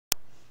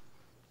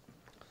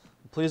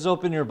Please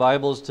open your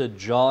Bibles to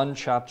John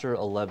chapter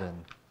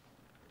 11.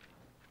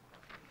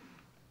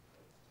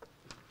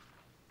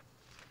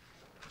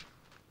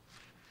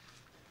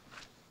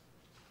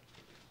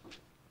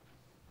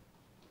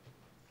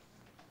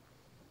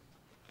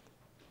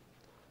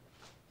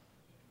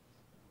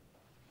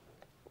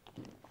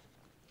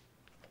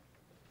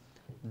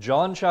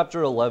 John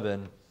chapter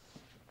 11.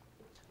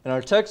 And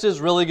our text is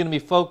really going to be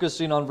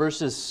focusing on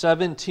verses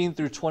 17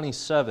 through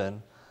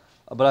 27,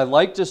 but I'd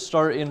like to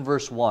start in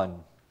verse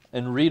 1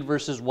 and read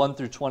verses 1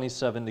 through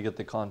 27 to get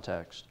the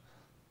context.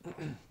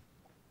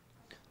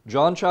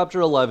 John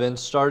chapter 11,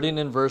 starting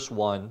in verse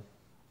 1.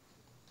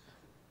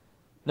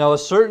 Now a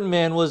certain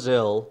man was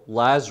ill,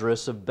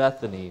 Lazarus of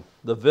Bethany,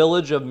 the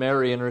village of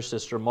Mary and her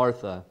sister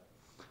Martha.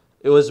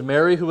 It was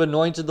Mary who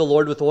anointed the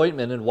Lord with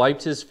ointment and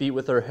wiped his feet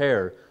with her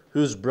hair,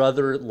 whose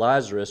brother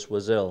Lazarus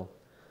was ill.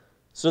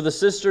 So the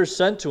sisters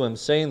sent to him,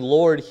 saying,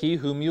 Lord, he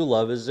whom you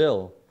love is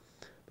ill.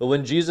 But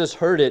when Jesus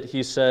heard it,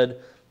 he said,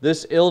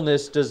 This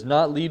illness does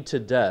not lead to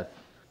death.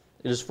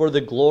 It is for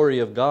the glory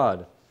of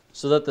God,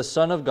 so that the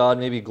Son of God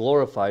may be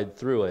glorified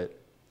through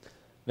it.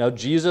 Now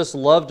Jesus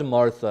loved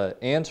Martha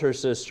and her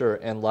sister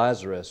and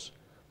Lazarus.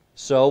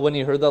 So when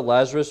he heard that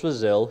Lazarus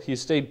was ill, he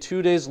stayed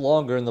 2 days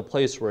longer in the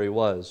place where he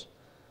was.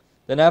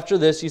 Then after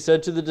this he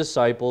said to the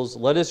disciples,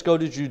 Let us go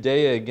to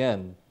Judea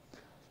again.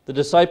 The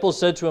disciples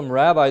said to him,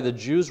 Rabbi, the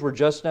Jews were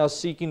just now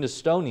seeking to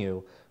stone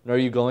you, and are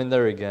you going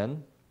there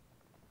again?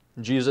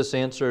 Jesus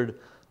answered,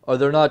 Are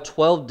there not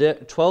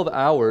 12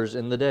 hours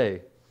in the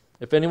day?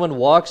 If anyone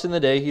walks in the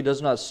day, he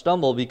does not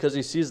stumble because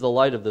he sees the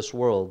light of this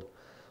world.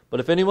 But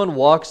if anyone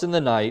walks in the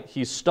night,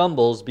 he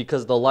stumbles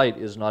because the light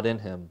is not in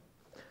him.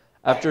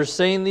 After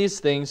saying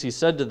these things, he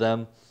said to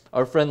them,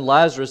 Our friend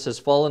Lazarus has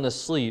fallen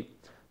asleep,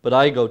 but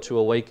I go to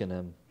awaken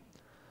him.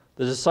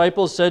 The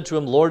disciples said to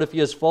him, Lord, if he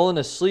has fallen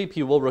asleep,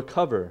 he will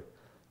recover.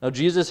 Now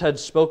Jesus had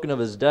spoken of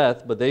his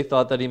death, but they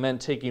thought that he meant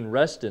taking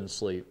rest in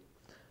sleep.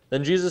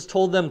 Then Jesus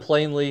told them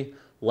plainly,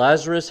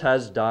 Lazarus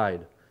has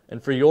died,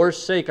 and for your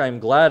sake I am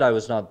glad I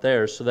was not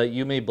there, so that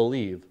you may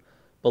believe.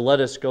 But let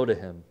us go to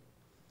him.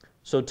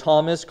 So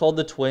Thomas, called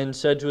the twin,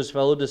 said to his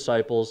fellow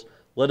disciples,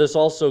 Let us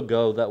also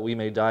go, that we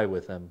may die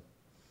with him.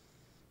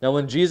 Now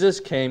when Jesus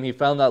came, he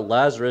found that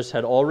Lazarus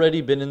had already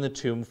been in the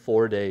tomb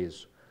 4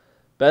 days.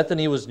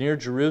 Bethany was near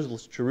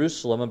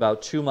Jerusalem,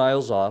 about 2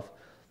 miles off,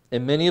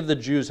 and many of the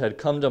Jews had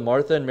come to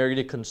Martha and Mary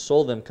to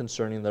console them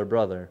concerning their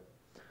brother.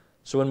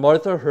 So when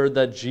Martha heard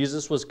that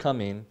Jesus was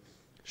coming,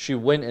 she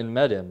went and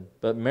met him,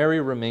 but Mary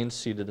remained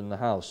seated in the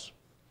house.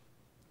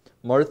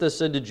 Martha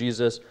said to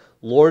Jesus,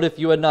 Lord, if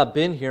you had not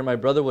been here, my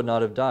brother would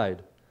not have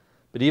died.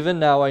 But even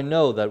now I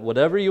know that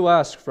whatever you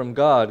ask from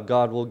God,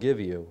 God will give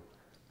you.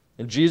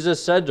 And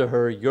Jesus said to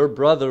her, Your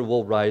brother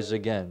will rise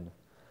again.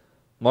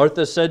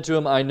 Martha said to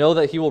him, I know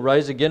that he will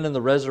rise again in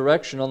the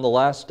resurrection on the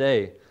last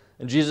day.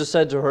 And Jesus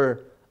said to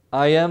her,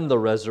 I am the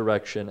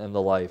resurrection and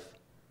the life.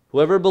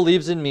 Whoever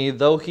believes in me,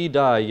 though he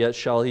die, yet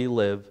shall he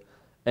live.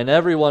 And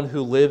everyone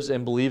who lives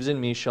and believes in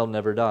me shall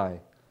never die.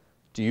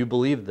 Do you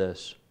believe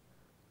this?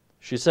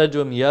 She said to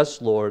him,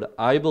 Yes, Lord,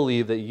 I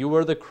believe that you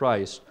are the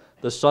Christ,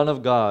 the Son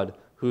of God,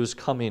 who is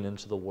coming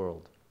into the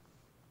world.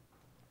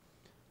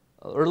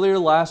 Earlier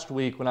last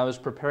week, when I was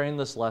preparing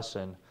this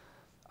lesson,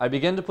 I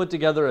began to put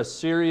together a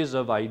series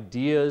of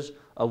ideas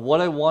of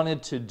what I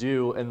wanted to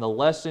do, and the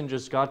lesson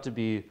just got to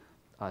be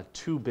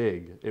too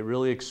big. It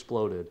really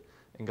exploded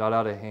and got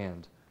out of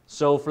hand.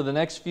 So for the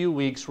next few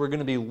weeks, we're going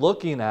to be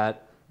looking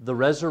at the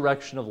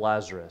resurrection of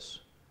Lazarus.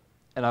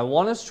 And I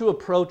want us to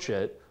approach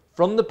it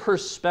from the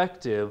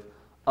perspective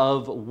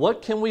of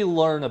what can we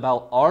learn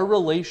about our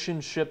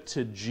relationship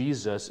to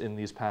Jesus in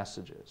these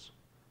passages.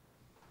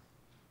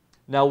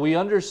 Now, we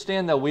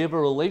understand that we have a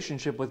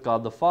relationship with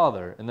God the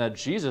Father, and that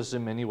Jesus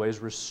in many ways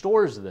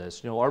restores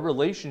this. Our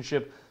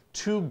relationship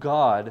to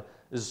God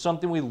is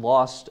something we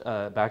lost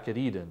back at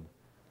Eden.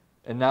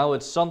 And now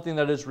it's something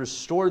that is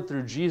restored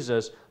through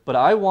Jesus. But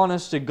I want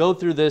us to go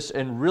through this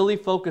and really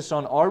focus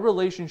on our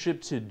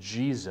relationship to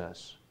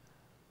Jesus,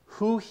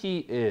 who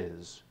He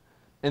is.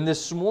 And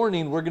this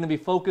morning, we're going to be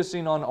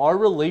focusing on our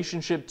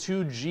relationship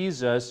to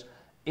Jesus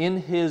in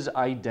His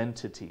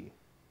identity.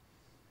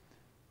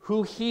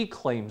 Who He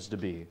claims to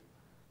be,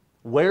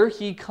 where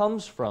He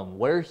comes from,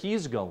 where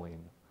He's going,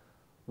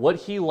 what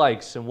He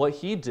likes and what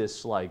He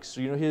dislikes,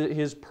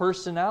 His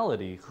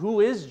personality.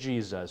 Who is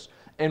Jesus?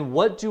 And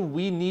what do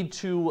we need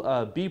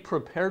to be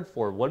prepared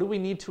for? What do we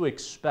need to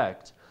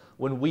expect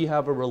when we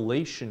have a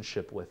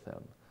relationship with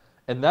Him?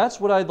 And that's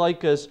what I'd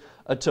like us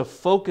to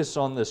focus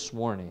on this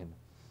morning.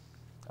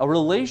 A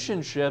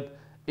relationship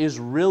is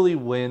really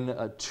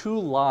when two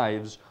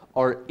lives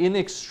are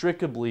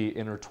inextricably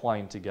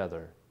intertwined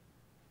together.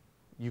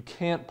 You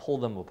can't pull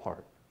them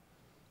apart.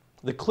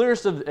 The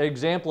clearest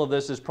example of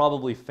this is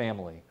probably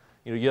family.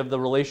 You have the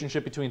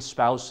relationship between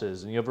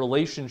spouses, and you have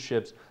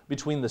relationships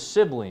between the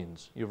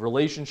siblings. You have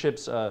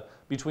relationships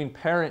between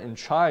parent and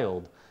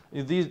child.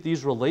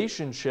 These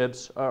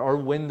relationships are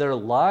when their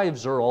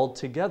lives are all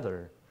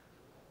together.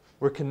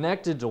 We're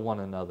connected to one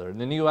another. And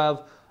then you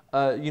have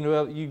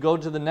You go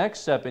to the next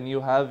step and you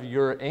have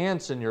your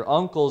aunts and your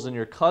uncles and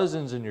your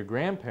cousins and your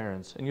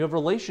grandparents, and you have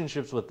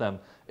relationships with them,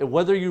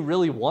 whether you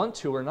really want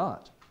to or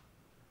not.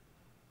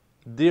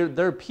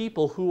 They're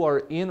people who are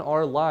in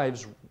our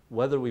lives,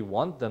 whether we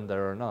want them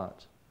there or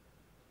not.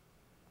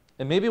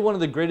 And maybe one of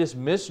the greatest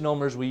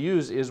misnomers we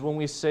use is when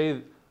we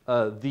say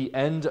the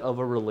end of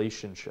a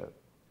relationship.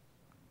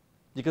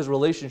 Because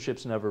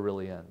relationships never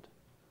really end.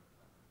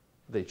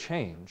 They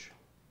change.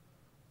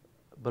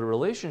 But a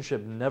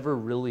relationship never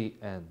really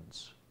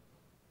ends.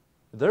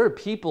 There are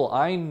people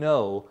I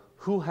know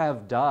who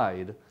have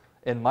died,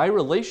 and my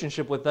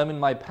relationship with them in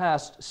my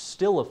past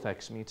still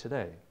affects me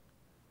today.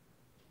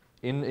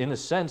 In a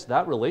sense,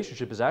 that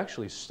relationship is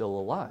actually still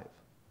alive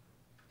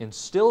and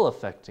still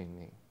affecting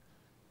me.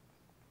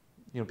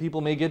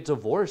 People may get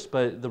divorced,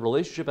 but the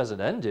relationship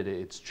hasn't ended.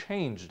 It's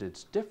changed.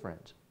 It's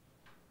different.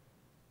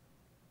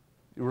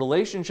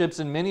 Relationships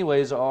in many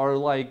ways are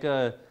like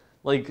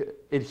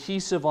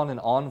adhesive on an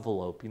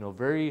envelope,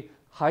 very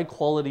high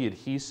quality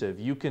adhesive.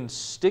 You can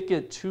stick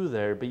it to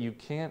there, but you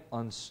can't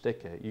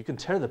unstick it. You can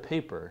tear the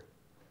paper,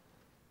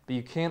 but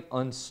you can't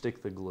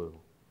unstick the glue.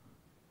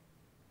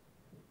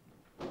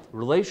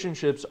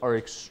 Relationships are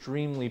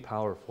extremely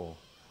powerful.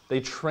 They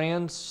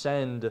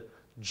transcend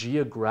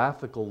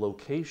geographical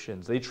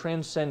locations. They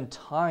transcend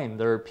time.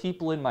 There are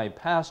people in my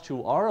past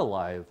who are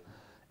alive,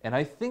 and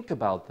I think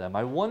about them.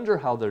 I wonder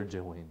how they're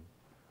doing.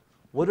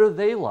 What are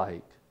they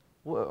like?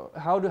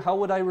 How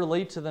would I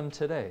relate to them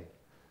today?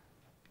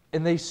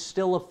 And they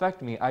still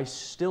affect me. I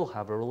still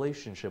have a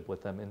relationship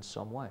with them in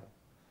some way.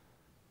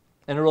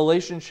 And a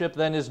relationship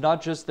then is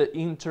not just the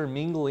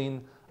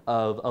intermingling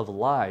of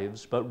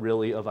lives, but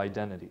really of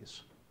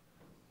identities.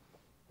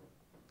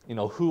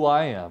 Who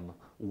I am,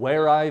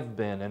 where I've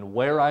been, and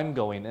where I'm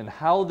going, and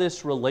how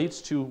this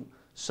relates to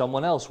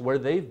someone else, where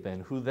they've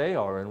been, who they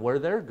are, and where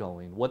they're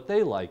going, what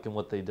they like and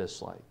what they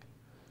dislike.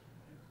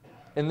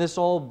 And this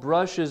all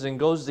brushes and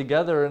goes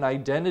together, and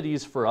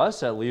identities for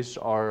us at least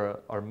are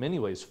in many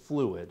ways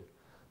fluid,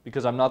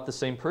 because I'm not the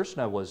same person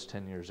I was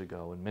 10 years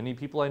ago, and many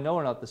people I know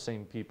are not the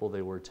same people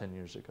they were 10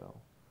 years ago.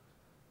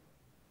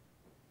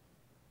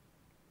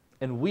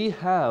 And we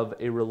have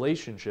a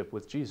relationship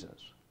with Jesus.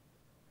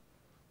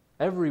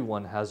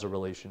 Everyone has a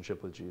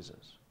relationship with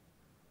Jesus.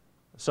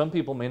 Some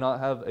people may not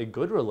have a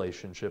good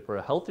relationship or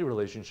a healthy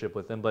relationship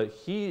with him, but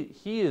he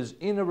is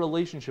in a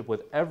relationship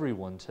with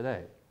everyone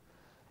today.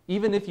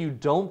 Even if you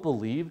don't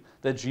believe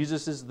that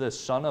Jesus is the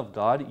Son of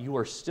God, you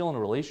are still in a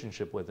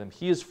relationship with him.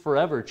 He has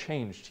forever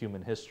changed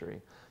human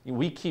history.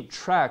 We keep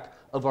track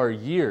of our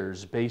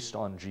years based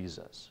on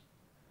Jesus.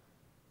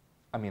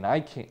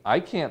 I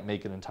can't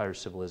make an entire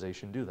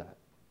civilization do that.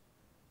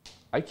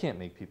 I can't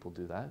make people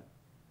do that.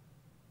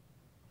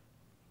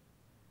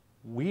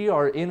 We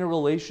are in a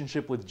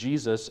relationship with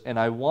Jesus, and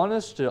I want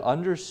us to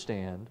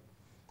understand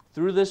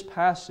through this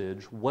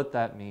passage what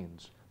that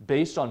means,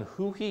 based on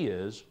who he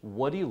is,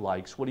 what he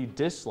likes, what he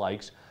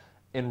dislikes,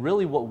 and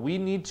really what we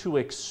need to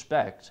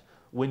expect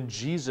when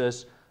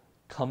Jesus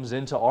comes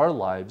into our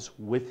lives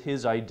with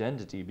his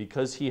identity,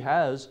 because he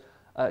has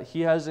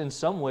in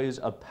some ways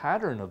a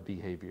pattern of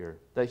behavior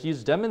that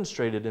he's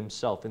demonstrated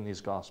himself in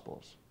these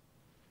Gospels.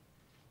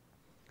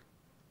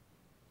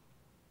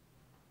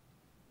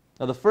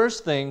 Now, the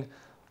first thing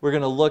we're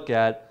going to look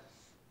at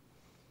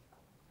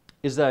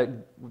is that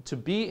to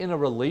be in a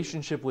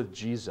relationship with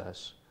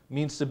Jesus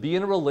means to be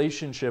in a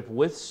relationship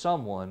with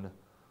someone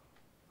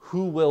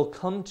who will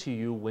come to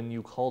you when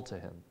you call to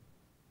him.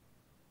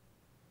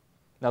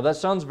 Now, that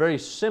sounds very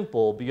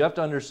simple, but you have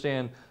to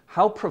understand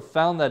how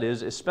profound that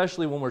is,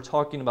 especially when we're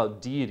talking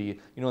about deity.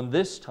 In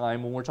this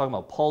time, when we're talking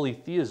about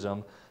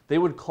polytheism, they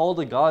would call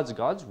to gods.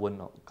 Gods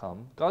wouldn't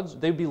come.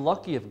 They'd be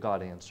lucky if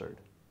God answered.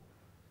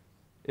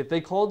 If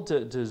they called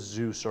to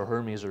Zeus or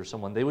Hermes or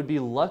someone, they would be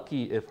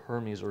lucky if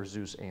Hermes or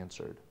Zeus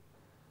answered.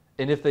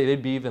 And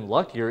they'd be even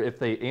luckier if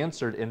they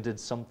answered and did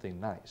something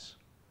nice.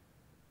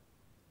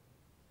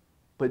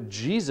 But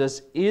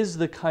Jesus is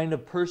the kind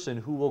of person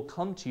who will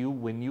come to you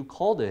when you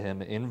call to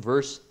him. In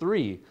verse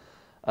 3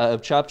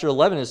 of chapter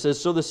 11, it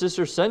says, "So the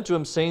sister sent to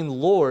him, saying,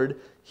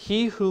 'Lord,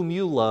 he whom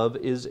you love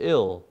is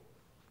ill.'"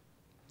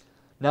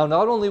 Now,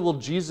 not only will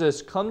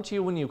Jesus come to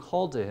you when you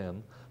call to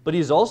him, but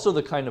he's also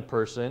the kind of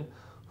person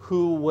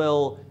who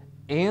will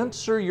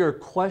answer your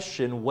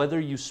question whether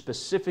you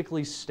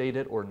specifically state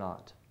it or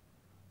not.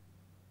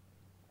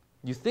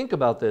 You think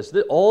about this.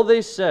 All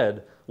they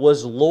said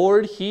was,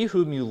 "Lord, he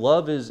whom you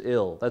love is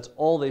ill." That's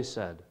all they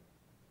said.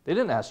 They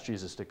didn't ask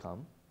Jesus to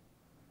come.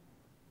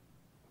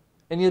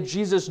 And yet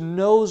Jesus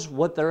knows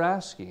what they're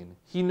asking.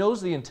 He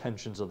knows the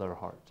intentions of their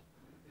heart.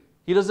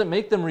 He doesn't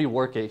make them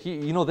rework it.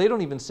 They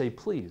don't even say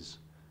please.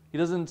 He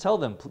doesn't tell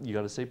them, "You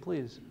got to say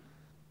please."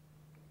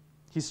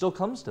 He still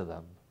comes to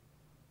them.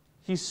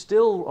 He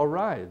still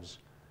arrives.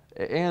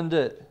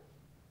 And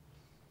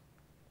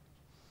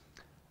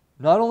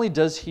not only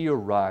does he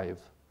arrive,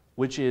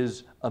 which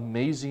is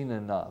amazing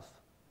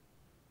enough,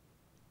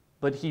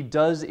 but he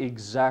does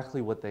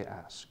exactly what they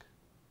ask,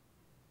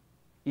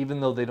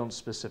 even though they don't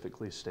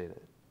specifically state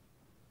it.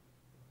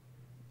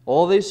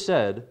 All they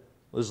said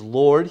was,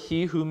 "Lord,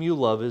 he whom you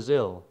love is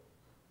ill."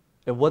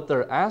 And what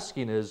they're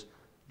asking is,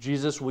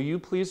 "Jesus, will you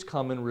please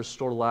come and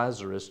restore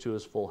Lazarus to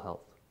his full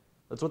health?"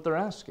 That's what they're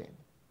asking.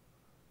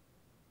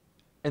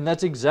 And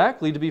that's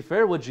exactly, to be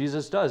fair, what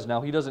Jesus does.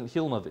 Now, he doesn't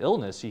heal him of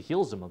illness, he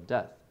heals him of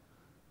death.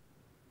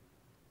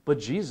 But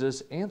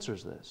Jesus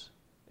answers this,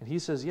 and he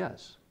says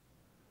yes.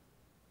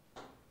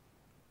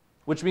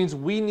 Which means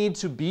we need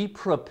to be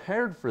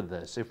prepared for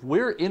this. If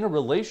we're in a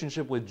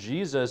relationship with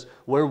Jesus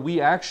where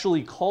we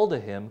actually call to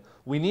him,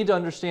 we need to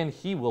understand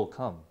he will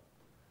come.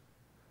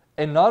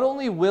 And not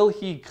only will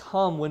he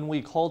come when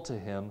we call to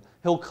him,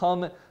 he'll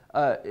come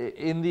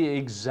in the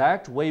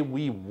exact way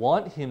we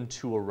want him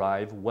to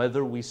arrive,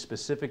 whether we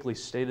specifically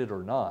state it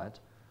or not,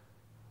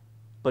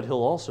 but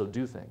he'll also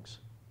do things.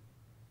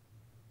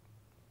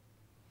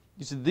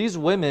 You see, these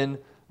women,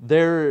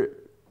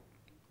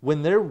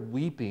 when they're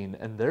weeping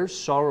and they're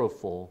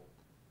sorrowful,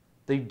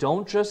 they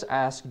don't just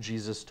ask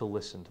Jesus to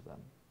listen to them.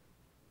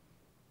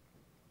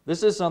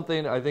 This is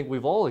something I think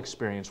we've all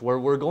experienced, where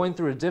we're going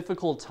through a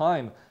difficult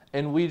time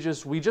and we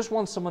just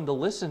want someone to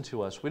listen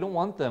to us. We don't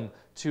want them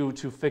to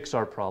fix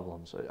our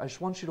problems. I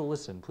just want you to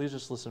listen. Please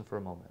just listen for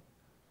a moment.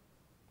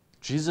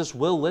 Jesus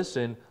will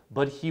listen,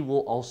 but he will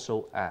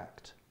also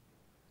act.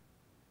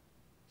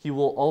 He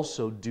will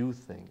also do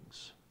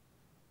things.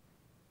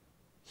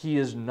 He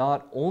is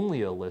not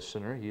only a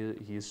listener,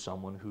 he is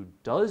someone who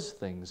does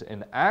things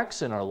and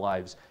acts in our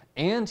lives,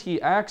 and he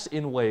acts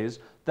in ways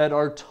that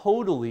are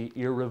totally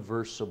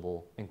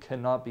irreversible and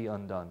cannot be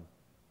undone.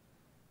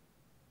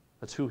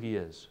 That's who he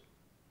is.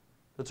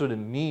 That's what it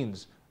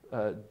means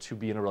to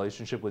be in a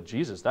relationship with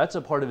Jesus. That's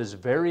a part of his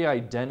very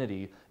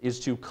identity, is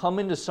to come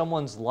into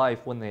someone's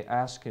life when they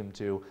ask him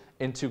to,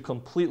 and to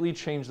completely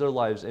change their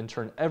lives and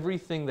turn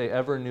everything they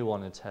ever knew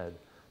on its head.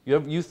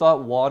 You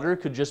thought water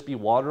could just be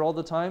water all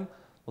the time?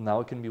 Well,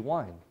 now it can be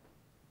wine.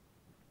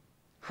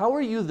 How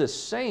are you the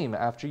same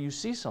after you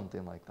see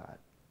something like that?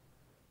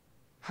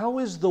 How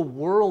is the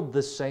world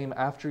the same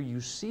after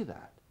you see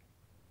that?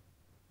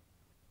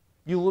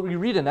 You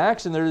read in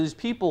Acts, and there are these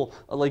people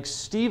like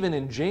Stephen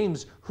and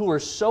James who are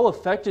so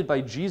affected by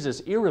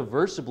Jesus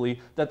irreversibly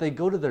that they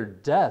go to their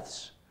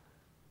deaths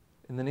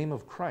in the name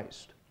of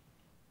Christ.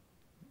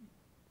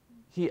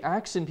 He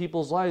acts in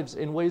people's lives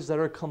in ways that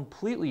are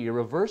completely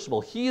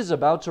irreversible. He is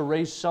about to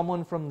raise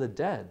someone from the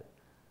dead.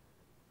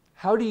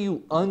 How do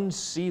you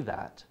unsee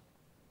that?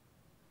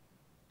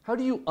 How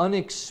do you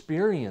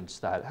unexperience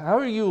that? How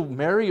are you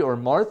Mary or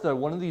Martha,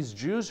 one of these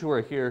Jews who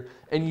are here,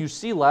 and you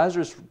see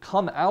Lazarus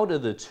come out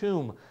of the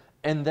tomb,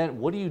 and then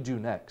what do you do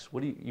next?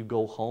 You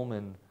go home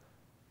and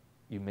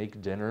you make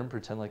dinner and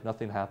pretend like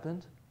nothing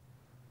happened?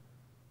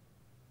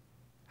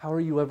 How are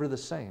you ever the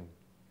same?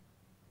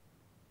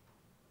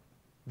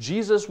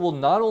 Jesus will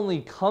not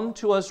only come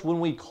to us when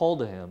we call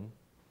to him,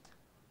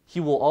 he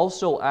will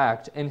also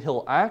act, and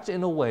he'll act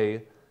in a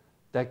way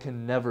that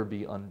can never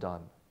be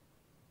undone.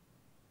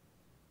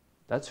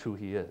 That's who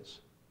he is.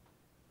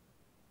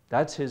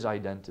 That's his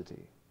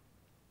identity.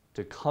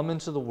 To come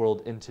into the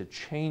world and to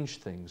change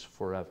things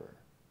forever.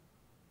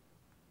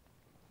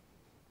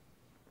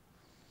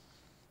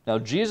 Now,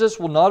 Jesus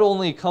will not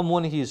only come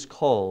when he's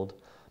called,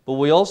 but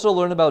we also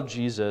learn about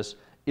Jesus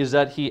is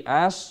that he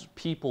asks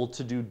people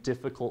to do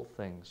difficult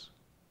things.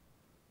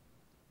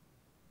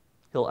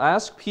 He'll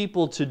ask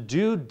people to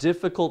do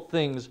difficult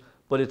things,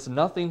 but it's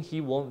nothing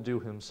he won't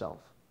do himself.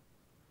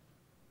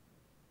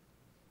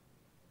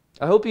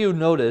 I hope you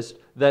noticed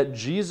that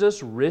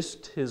Jesus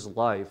risked his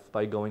life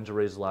by going to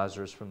raise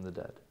Lazarus from the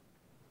dead.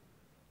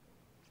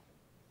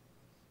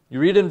 You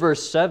read in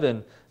verse 7,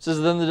 it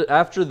says, "Then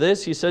after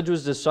this he said to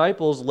his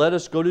disciples, 'Let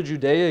us go to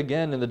Judea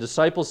again.' And the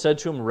disciples said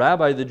to him,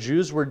 'Rabbi, the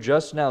Jews were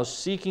just now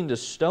seeking to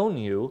stone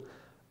you,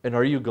 and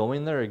are you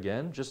going there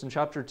again?'" Just in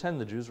chapter 10,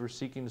 the Jews were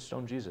seeking to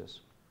stone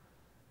Jesus.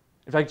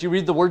 In fact, you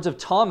read the words of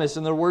Thomas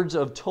and the words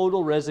of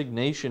total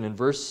resignation in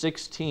verse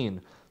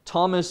 16.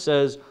 Thomas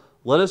says,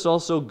 "Let us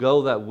also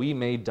go that we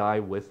may die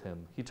with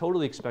him." He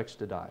totally expects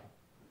to die,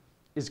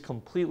 is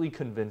completely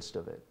convinced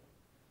of it.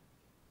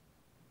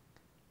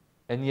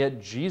 And yet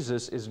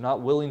Jesus is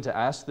not willing to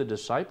ask the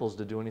disciples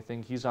to do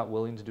anything he's not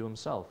willing to do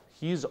himself.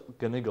 He's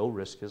going to go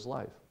risk his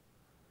life.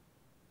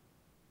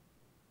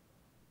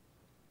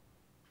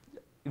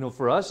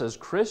 For us as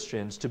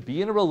Christians, to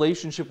be in a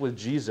relationship with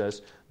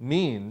Jesus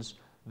means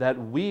that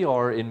we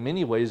are, in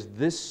many ways,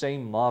 this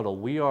same model.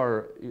 We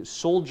are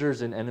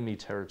soldiers in enemy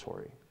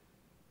territory.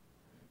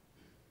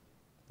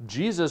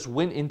 Jesus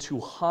went into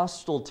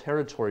hostile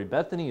territory.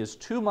 Bethany is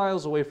 2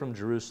 miles away from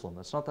Jerusalem.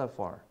 That's not that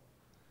far.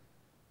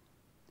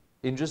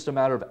 In just a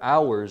matter of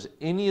hours,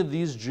 any of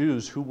these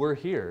Jews who were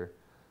here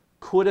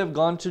could have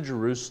gone to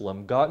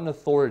Jerusalem, gotten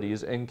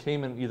authorities, and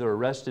came and either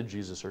arrested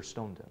Jesus or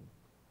stoned him.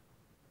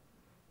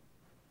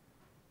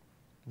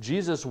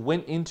 Jesus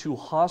went into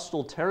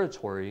hostile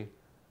territory,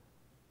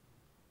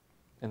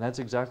 and that's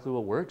exactly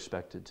what we're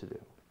expected to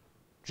do.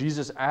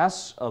 Jesus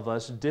asks of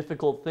us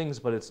difficult things,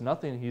 but it's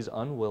nothing he's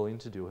unwilling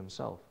to do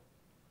himself.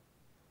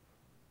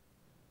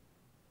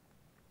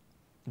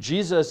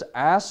 Jesus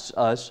asks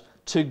us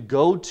to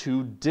go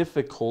to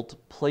difficult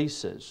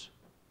places,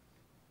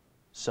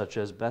 such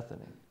as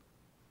Bethany.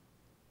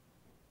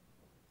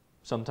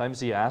 Sometimes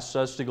he asks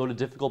us to go to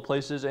difficult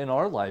places in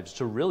our lives,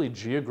 to really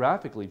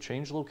geographically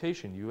change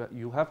location.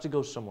 You have to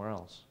go somewhere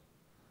else.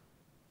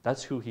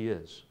 That's who he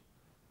is.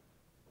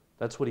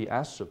 That's what he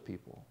asks of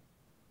people.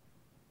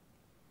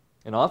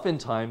 And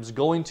oftentimes,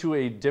 going to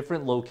a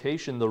different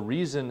location, the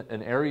reason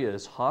an area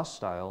is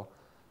hostile,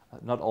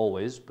 not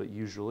always, but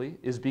usually,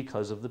 is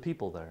because of the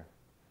people there.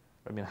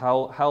 I mean,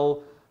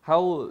 how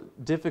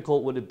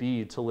difficult would it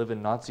be to live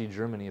in Nazi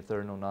Germany if there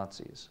are no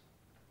Nazis?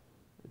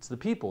 It's the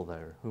people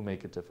there who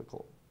make it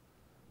difficult.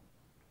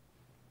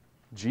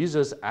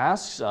 Jesus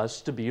asks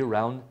us to be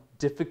around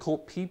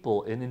difficult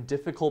people and in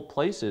difficult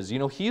places. You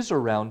know, he's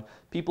around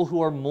people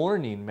who are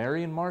mourning,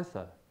 Mary and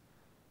Martha.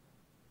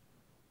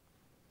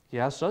 He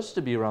asks us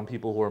to be around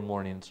people who are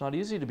mourning. It's not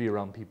easy to be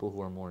around people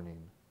who are mourning.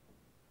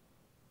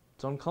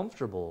 It's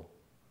uncomfortable.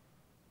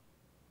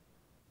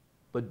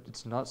 But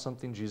it's not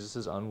something Jesus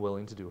is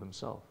unwilling to do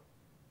himself.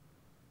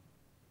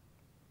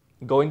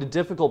 Going to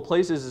difficult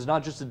places is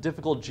not just a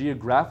difficult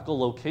geographical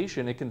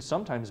location. It can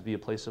sometimes be a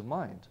place of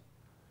mind.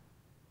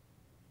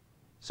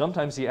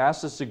 Sometimes he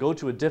asks us to go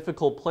to a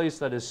difficult place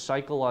that is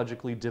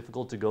psychologically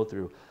difficult to go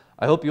through.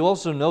 I hope you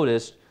also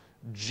noticed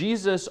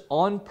Jesus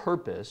on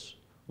purpose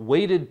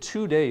waited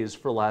 2 days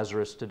for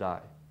Lazarus to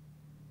die.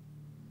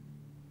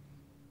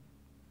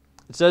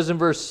 It says in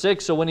verse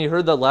 6, so when he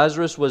heard that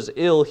Lazarus was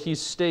ill, he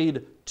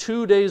stayed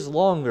 2 days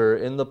longer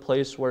in the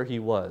place where he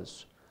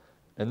was.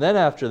 And then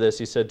after this,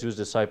 he said to his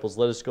disciples,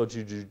 let us go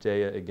to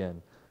Judea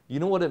again. You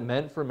know what it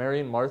meant for Mary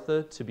and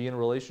Martha to be in a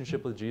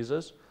relationship with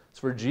Jesus? It's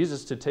for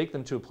Jesus to take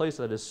them to a place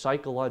that is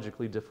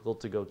psychologically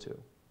difficult to go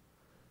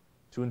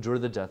to endure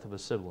the death of a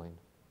sibling,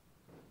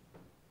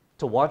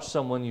 to watch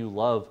someone you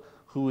love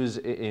who is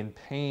in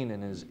pain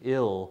and is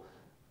ill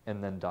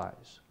and then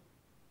dies.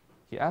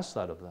 He asked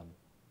that of them.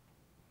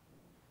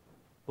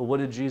 But what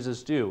did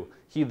Jesus do?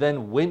 He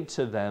then went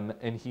to them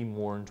and he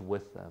mourned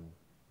with them.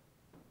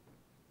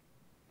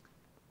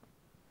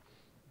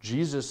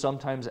 Jesus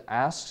sometimes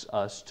asks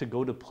us to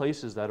go to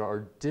places that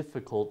are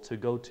difficult to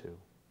go to.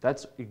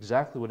 That's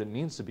exactly what it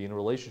means to be in a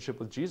relationship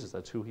with Jesus.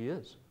 That's who he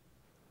is.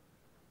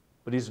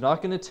 But he's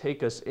not going to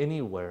take us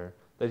anywhere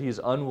that he's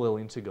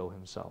unwilling to go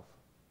himself.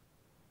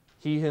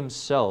 He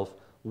himself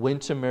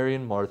went to Mary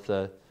and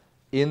Martha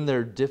in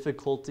their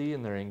difficulty,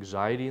 in their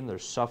anxiety, in their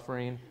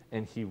suffering,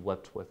 and he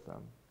wept with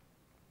them.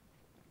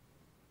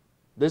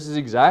 This is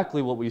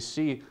exactly what we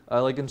see,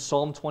 like in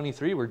Psalm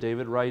 23, where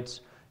David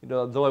writes, you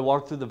know, though I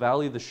walk through the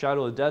valley of the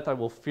shadow of death, I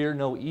will fear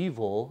no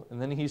evil.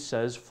 And then he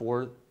says,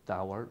 for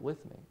thou art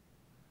with me.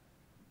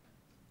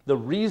 The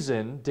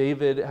reason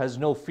David has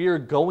no fear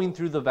going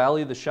through the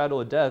valley of the shadow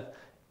of death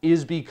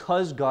is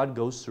because God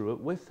goes through it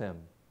with him.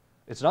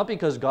 It's not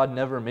because God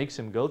never makes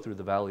him go through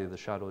the valley of the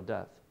shadow of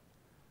death.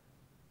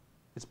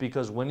 It's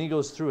because when he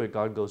goes through it,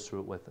 God goes through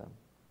it with him.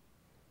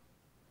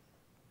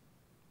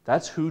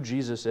 That's who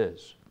Jesus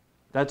is.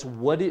 That's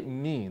what it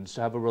means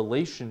to have a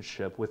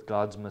relationship with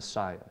God's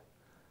Messiah.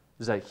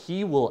 Is that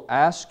he will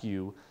ask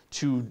you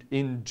to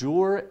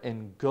endure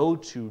and go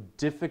to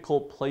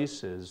difficult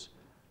places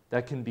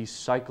that can be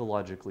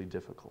psychologically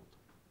difficult.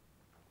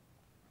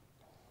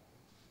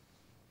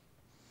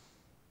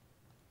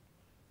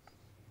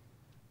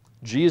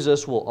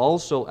 Jesus will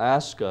also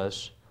ask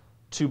us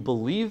to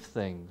believe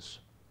things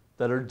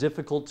that are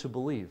difficult to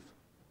believe.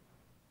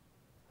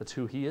 That's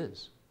who he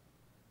is.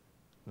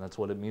 And that's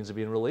what it means to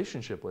be in a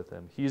relationship with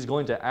him. He's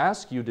going to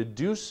ask you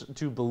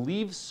to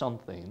believe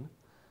something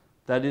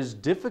that is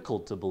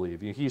difficult to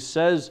believe. He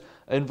says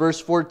in verse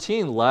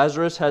 14,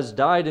 Lazarus has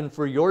died, and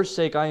for your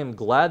sake I am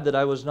glad that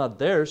I was not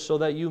there, so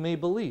that you may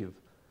believe.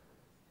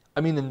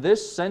 I mean, in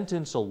this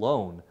sentence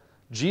alone,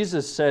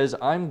 Jesus says,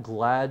 I'm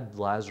glad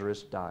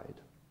Lazarus died.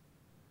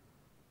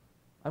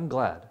 I'm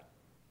glad.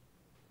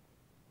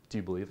 Do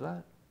you believe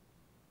that?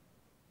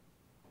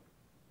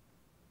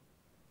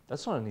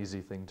 That's not an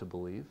easy thing to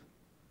believe.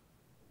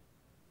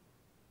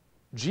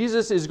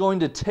 Jesus is going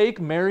to take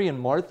Mary and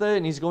Martha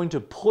and he's going to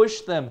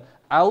push them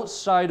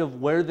outside of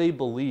where they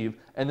believe,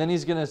 and then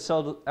he's going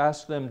to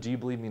ask them, do you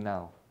believe me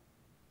now?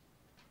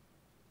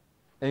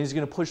 And he's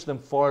going to push them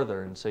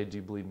farther and say, do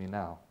you believe me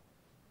now?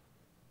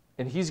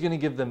 And he's going to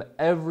give them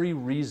every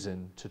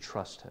reason to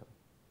trust him.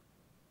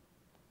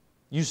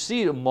 You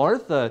see,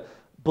 Martha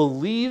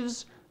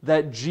believes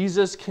that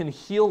Jesus can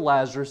heal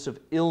Lazarus of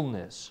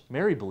illness.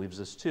 Mary believes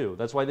this too.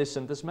 That's why they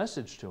sent this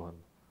message to him.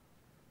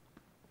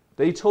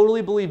 They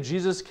totally believe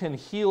Jesus can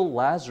heal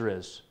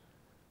Lazarus.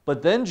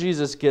 But then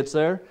Jesus gets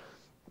there,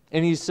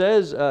 and he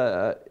says,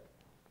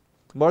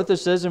 Martha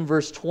says in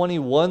verse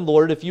 21,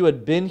 Lord, if you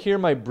had been here,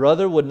 my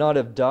brother would not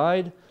have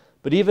died.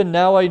 But even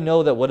now I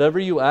know that whatever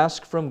you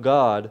ask from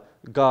God,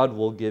 God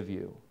will give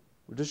you.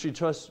 Does she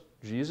trust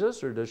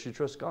Jesus or does she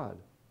trust God?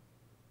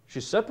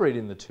 She's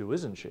separating the two,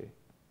 isn't she?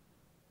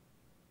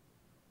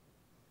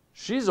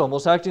 She's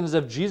almost acting as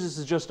if Jesus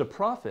is just a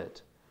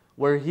prophet,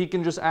 where he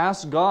can just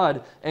ask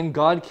God and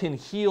God can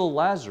heal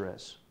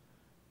Lazarus.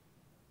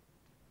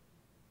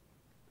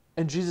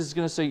 And Jesus is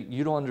going to say,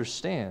 you don't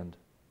understand.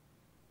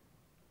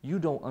 You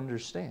don't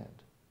understand.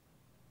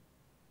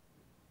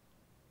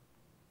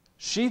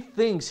 She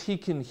thinks he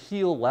can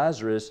heal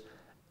Lazarus,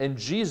 and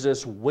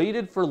Jesus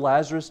waited for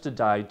Lazarus to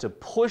die to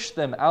push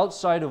them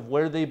outside of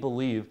where they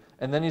believe,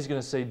 and then he's going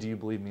to say, do you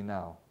believe me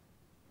now?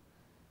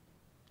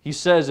 He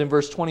says in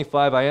verse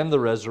 25, I am the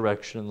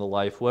resurrection and the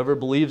life. Whoever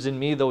believes in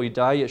me, though he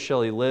die, yet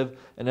shall he live,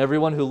 and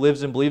everyone who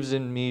lives and believes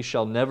in me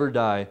shall never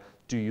die.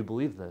 Do you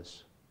believe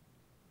this?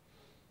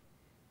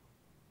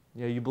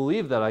 Yeah, you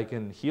believe that I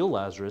can heal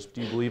Lazarus.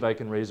 Do you believe I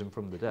can raise him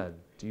from the dead?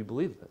 Do you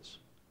believe this?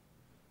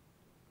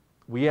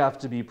 We have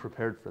to be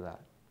prepared for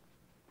that.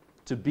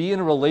 To be in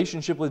a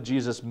relationship with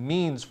Jesus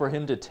means for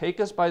him to take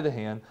us by the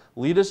hand,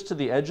 lead us to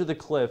the edge of the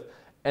cliff,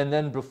 and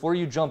then before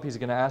you jump, he's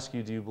going to ask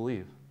you, do you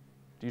believe?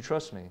 Do you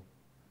trust me?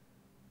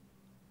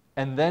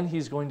 And then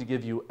he's going to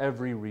give you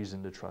every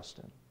reason to trust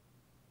him.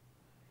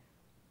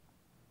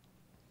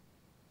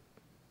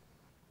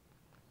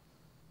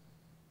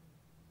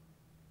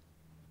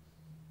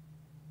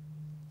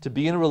 To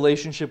be in a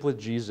relationship with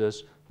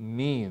Jesus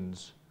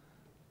means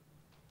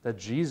that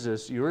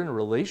Jesus, you're in a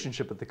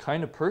relationship with the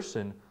kind of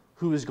person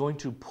who is going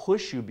to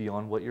push you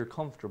beyond what you're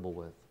comfortable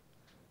with.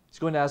 He's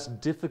going to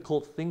ask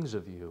difficult things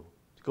of you,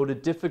 to go to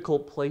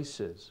difficult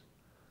places.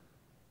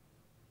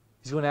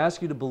 He's going to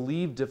ask you to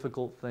believe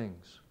difficult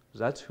things,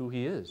 because that's who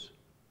he is.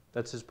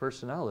 That's his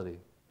personality.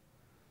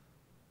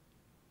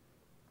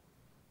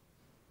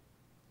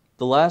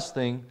 The last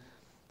thing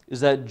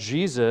is that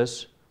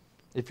Jesus,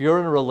 if you're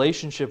in a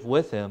relationship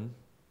with him,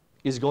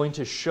 is going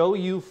to show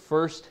you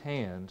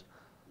firsthand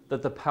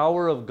that the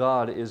power of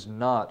God is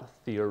not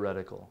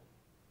theoretical.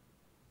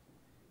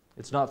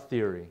 It's not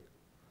theory.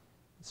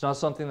 It's not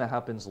something that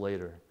happens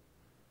later.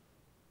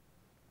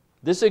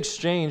 This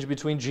exchange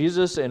between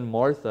Jesus and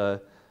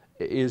Martha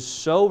is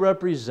so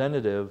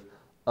representative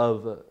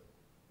of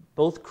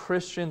both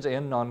Christians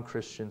and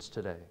non-Christians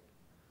today.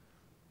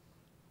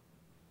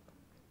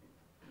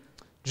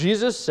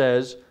 Jesus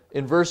says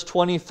in verse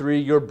 23,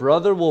 your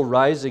brother will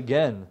rise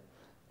again.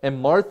 And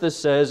Martha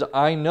says,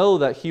 I know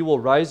that he will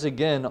rise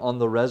again on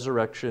the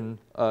resurrection,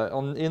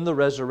 in the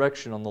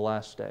resurrection on the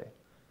last day.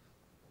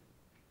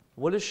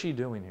 What is she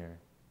doing here?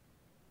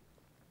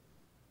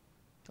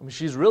 I mean,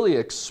 she's really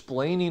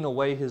explaining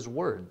away his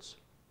words.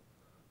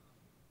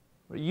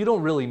 You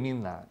don't really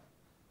mean that.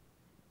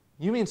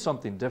 You mean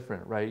something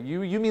different, right?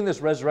 You mean this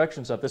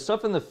resurrection stuff, the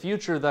stuff in the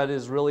future that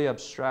is really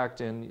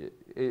abstract and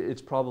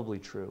it's probably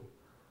true.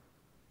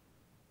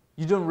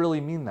 You don't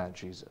really mean that,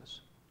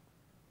 Jesus.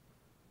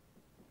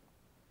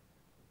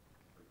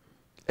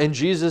 And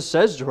Jesus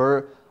says to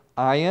her,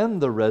 I am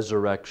the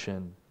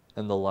resurrection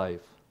and the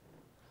life.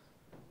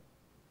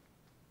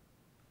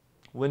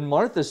 When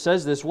Martha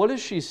says this, what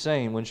is she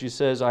saying when she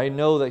says, I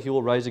know that he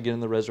will rise again in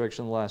the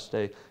resurrection on the last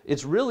day?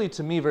 It's really,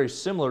 to me, very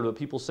similar to what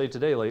people say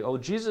today, like, oh,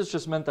 Jesus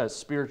just meant that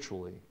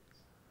spiritually.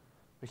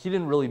 But he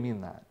didn't really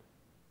mean that.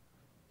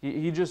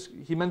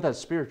 He meant that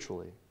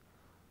spiritually.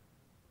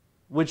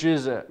 Which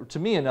is, to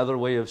me, another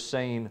way of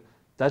saying,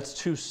 that's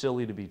too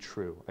silly to be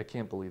true. I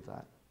can't believe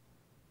that.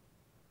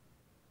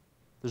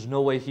 There's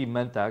no way he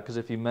meant that, because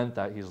if he meant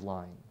that, he's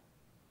lying.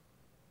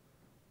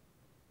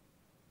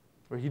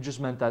 Or he just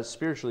meant that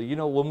spiritually. You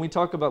know, when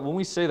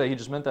we say that he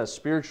just meant that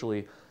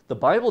spiritually, the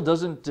Bible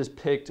doesn't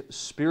depict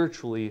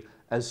spiritually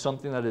as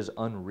something that is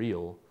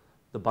unreal.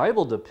 The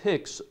Bible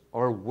depicts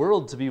our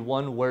world to be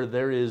one where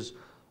there is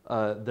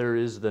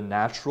the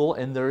natural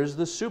and there is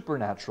the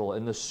supernatural,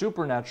 and the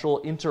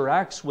supernatural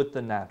interacts with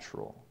the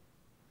natural.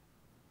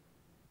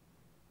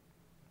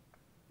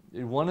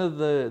 One of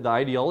the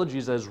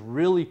ideologies that has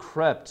really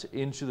crept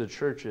into the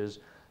churches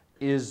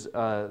is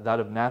that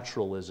of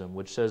naturalism,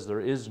 which says there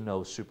is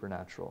no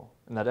supernatural,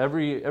 and that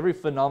every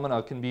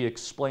phenomena can be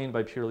explained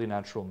by purely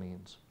natural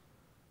means.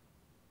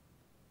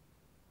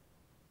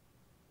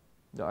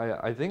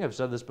 I think I've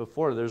said this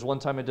before. There's one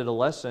time I did a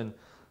lesson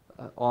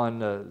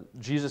on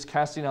Jesus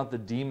casting out the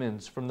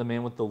demons from the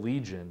man with the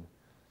legion.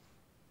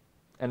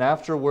 And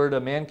afterward, a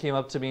man came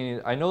up to me,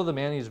 and I know the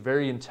man, he's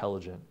very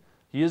intelligent.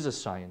 He is a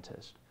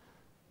scientist.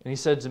 And he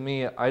said to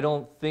me, I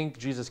don't think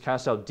Jesus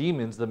cast out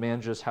demons, the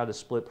man just had a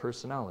split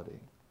personality.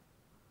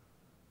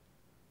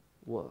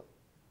 Well,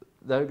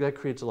 that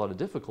creates a lot of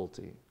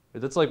difficulty.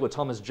 That's like what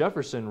Thomas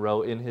Jefferson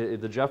wrote in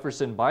the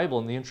Jefferson Bible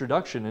in the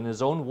introduction. In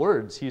his own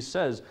words, he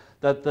says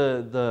that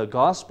the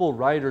gospel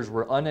writers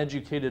were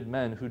uneducated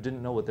men who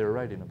didn't know what they were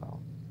writing about.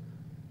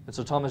 And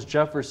so Thomas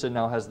Jefferson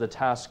now has the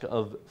task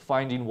of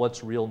finding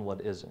what's real and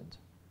what isn't.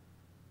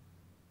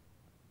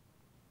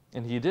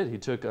 And he did. He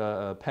took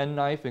a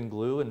penknife and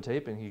glue and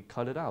tape and he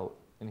cut it out.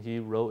 And he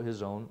wrote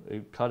his own,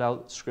 he cut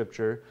out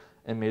scripture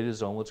and made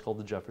his own, what's called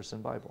the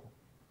Jefferson Bible.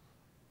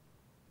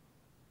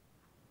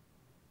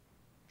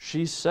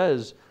 She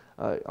says,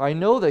 I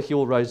know that he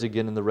will rise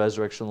again in the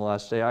resurrection on the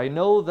last day. I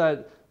know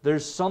that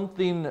there's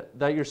something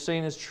that you're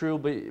saying is true,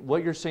 but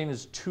what you're saying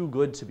is too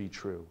good to be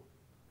true.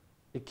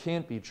 It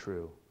can't be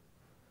true.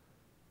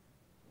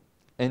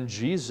 And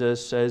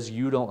Jesus says,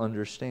 you don't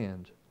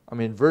understand. I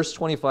mean, verse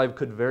 25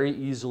 could very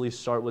easily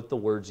start with the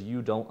words,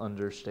 "You don't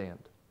understand."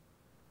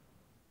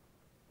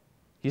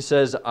 He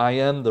says, "I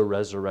am the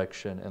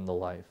resurrection and the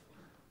life."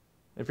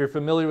 If you're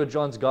familiar with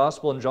John's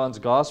Gospel, in John's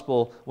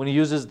Gospel, when he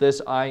uses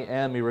this "I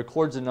am," he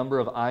records a number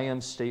of "I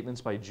am"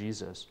 statements by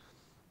Jesus,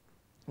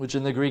 which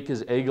in the Greek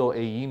is ego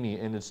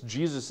eimi, and it's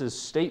Jesus'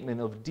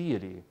 statement of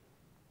deity.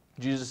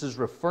 Jesus is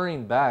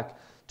referring back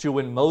to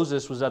when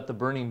Moses was at the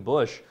burning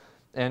bush,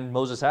 and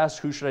Moses asked,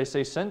 "Who should I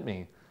say sent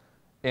me?"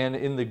 And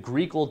in the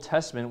Greek Old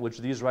Testament, which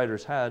these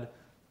writers had,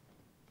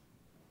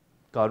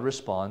 God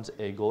responds,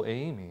 ego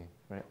eimi.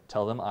 Right?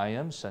 Tell them, "I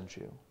am sent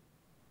you."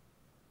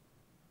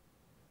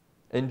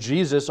 And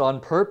Jesus, on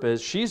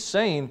purpose, she's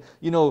saying,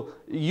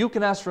 you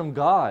can ask from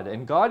God,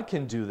 and God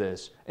can do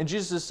this. And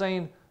Jesus is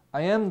saying,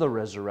 "I am the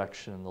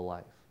resurrection and the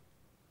life.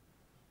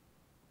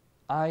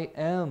 I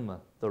am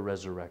the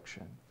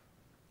resurrection.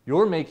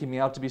 You're making me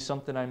out to be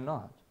something I'm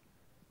not."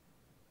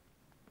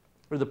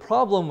 Or the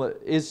problem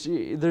is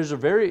there's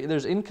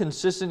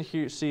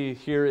inconsistency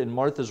here in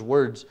Martha's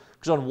words,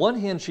 because on one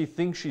hand she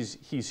thinks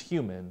he's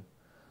human,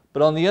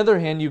 but on the other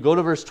hand you go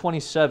to verse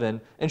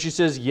 27 and she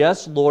says,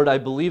 "Yes, Lord, I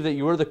believe that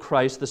you are the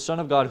Christ, the Son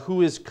of God,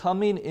 who is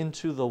coming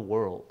into the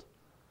world."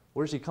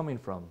 Where's he coming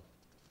from?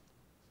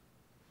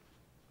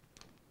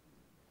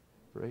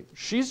 Right?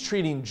 She's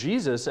treating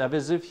Jesus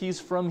as if he's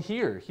from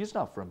here. He's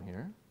not from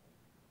here.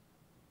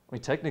 I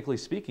mean, technically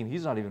speaking,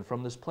 he's not even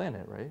from this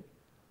planet, right?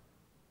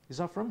 He's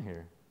not from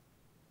here.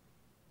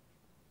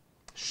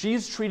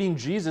 She's treating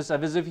Jesus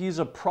as if he's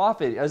a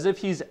prophet, as if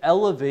he's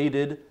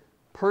elevated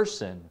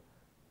person,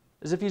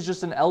 as if he's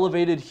just an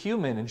elevated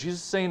human. And Jesus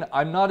is saying,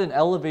 "I'm not an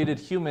elevated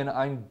human,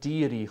 I'm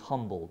deity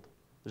humbled."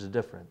 There's a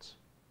difference.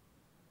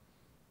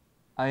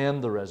 I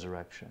am the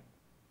resurrection.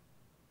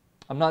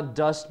 I'm not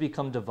dust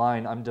become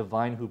divine, I'm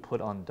divine who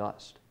put on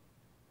dust.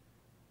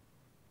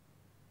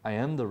 I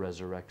am the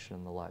resurrection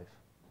and the life.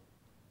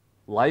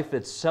 Life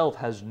itself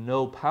has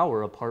no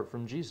power apart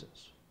from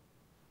Jesus.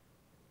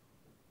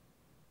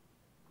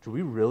 Do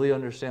we really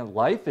understand?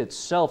 Life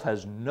itself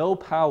has no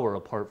power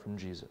apart from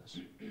Jesus.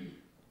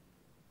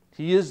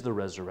 He is the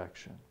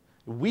resurrection.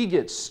 We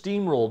get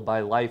steamrolled by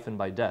life and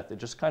by death. It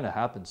just kind of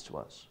happens to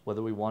us,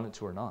 whether we want it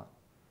to or not.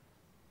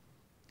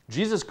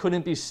 Jesus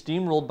couldn't be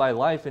steamrolled by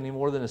life any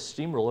more than a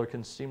steamroller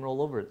can steamroll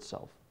over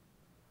itself.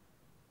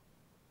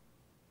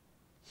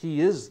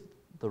 He is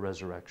the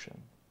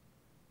resurrection.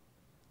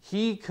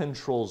 He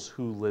controls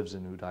who lives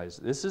and who dies.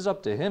 This is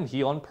up to him.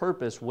 He on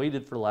purpose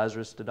waited for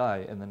Lazarus to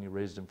die, and then he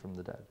raised him from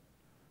the dead.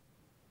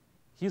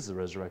 He's the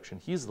resurrection.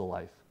 He's the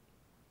life.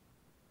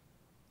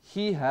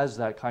 He has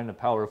that kind of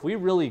power. If we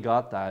really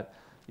got that,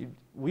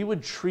 we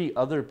would treat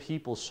other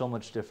people so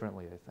much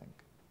differently, I think.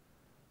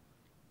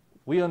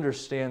 We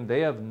understand they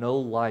have no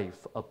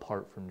life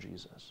apart from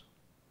Jesus.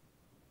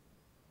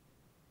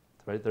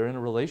 Right? They're in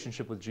a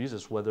relationship with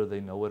Jesus whether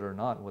they know it or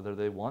not, whether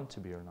they want to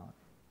be or not.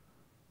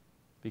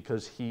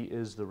 Because he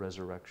is the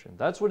resurrection.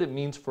 That's what it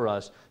means for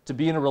us to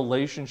be in a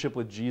relationship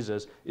with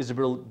Jesus, is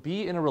to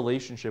be in a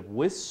relationship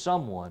with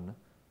someone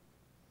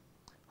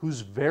whose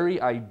very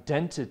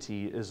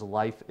identity is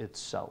life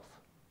itself.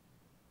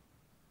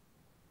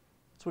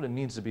 That's what it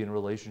means to be in a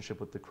relationship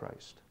with the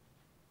Christ.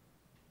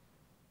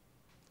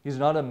 He's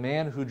not a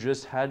man who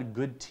just had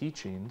good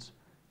teachings.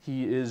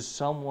 He is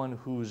someone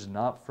who's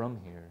not from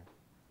here.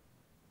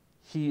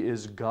 He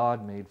is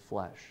God made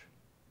flesh.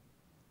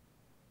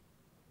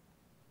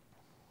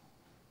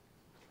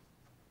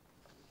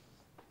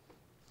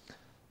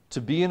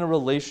 To be in a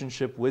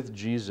relationship with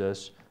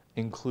Jesus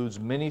includes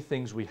many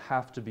things we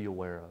have to be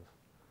aware of.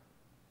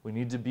 We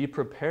need to be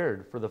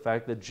prepared for the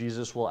fact that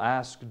Jesus will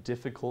ask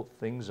difficult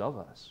things of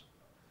us.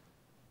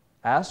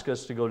 Ask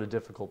us to go to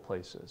difficult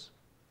places.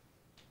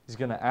 He's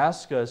going to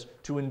ask us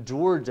to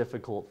endure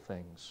difficult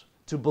things,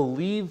 to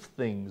believe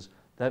things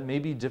that may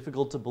be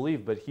difficult to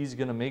believe, but he's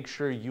going to make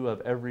sure you have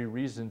every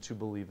reason to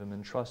believe him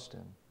and trust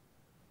him.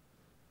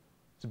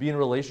 To be in a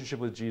relationship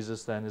with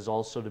Jesus, then, is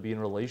also to be in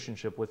a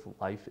relationship with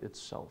life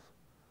itself.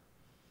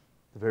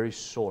 The very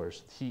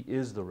source. He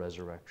is the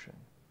resurrection.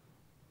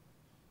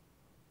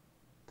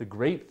 The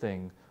great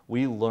thing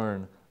we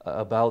learn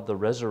about the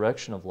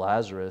resurrection of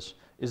Lazarus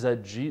is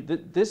that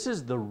this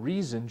is the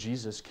reason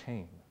Jesus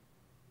came.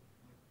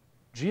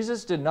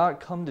 Jesus did not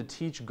come to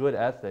teach good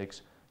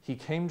ethics. He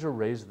came to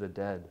raise the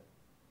dead.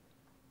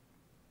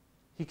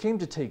 He came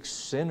to take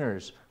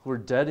sinners who are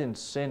dead in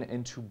sin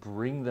and to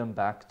bring them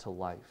back to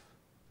life.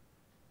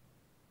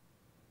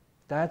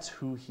 That's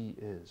who he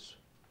is.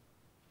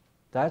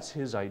 That's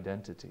his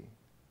identity.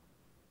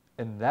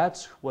 And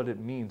that's what it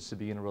means to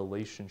be in a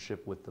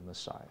relationship with the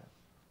Messiah.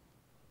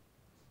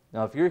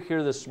 Now, if you're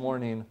here this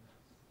morning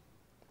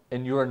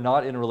and you are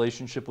not in a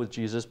relationship with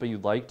Jesus, but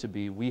you'd like to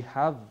be, we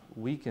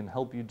can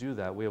help you do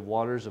that. We have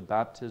waters of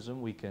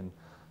baptism. We can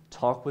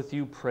talk with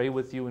you, pray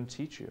with you, and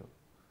teach you.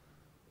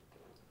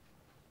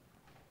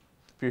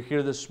 If you're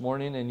here this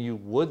morning and you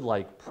would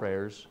like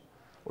prayers,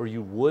 or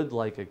you would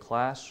like a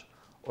class,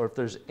 or if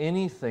there's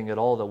anything at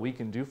all that we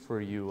can do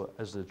for you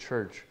as the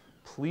church,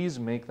 please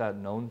make that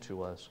known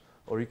to us.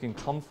 or you can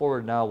come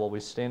forward now while we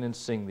stand and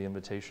sing the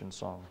invitation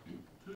song.